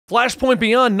Flashpoint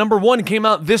Beyond #1 came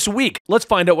out this week. Let's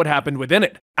find out what happened within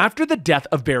it. After the death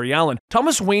of Barry Allen,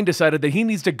 Thomas Wayne decided that he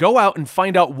needs to go out and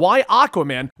find out why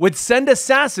Aquaman would send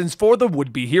assassins for the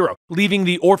would-be hero, leaving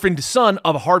the orphaned son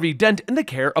of Harvey Dent in the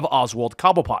care of Oswald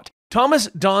Cobblepot. Thomas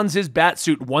dons his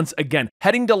batsuit once again,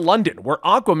 heading to London, where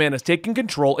Aquaman has taken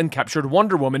control and captured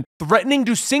Wonder Woman, threatening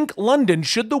to sink London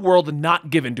should the world not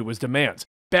give in to his demands.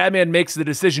 Batman makes the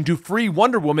decision to free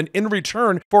Wonder Woman in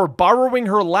return for borrowing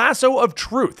her lasso of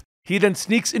truth. He then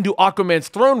sneaks into Aquaman's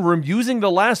throne room using the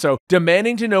lasso,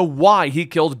 demanding to know why he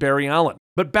killed Barry Allen.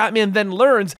 But Batman then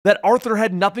learns that Arthur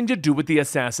had nothing to do with the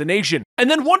assassination,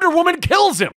 and then Wonder Woman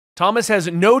kills him! Thomas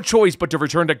has no choice but to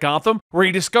return to Gotham, where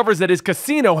he discovers that his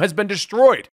casino has been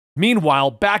destroyed.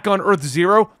 Meanwhile, back on Earth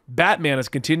Zero, Batman is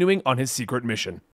continuing on his secret mission.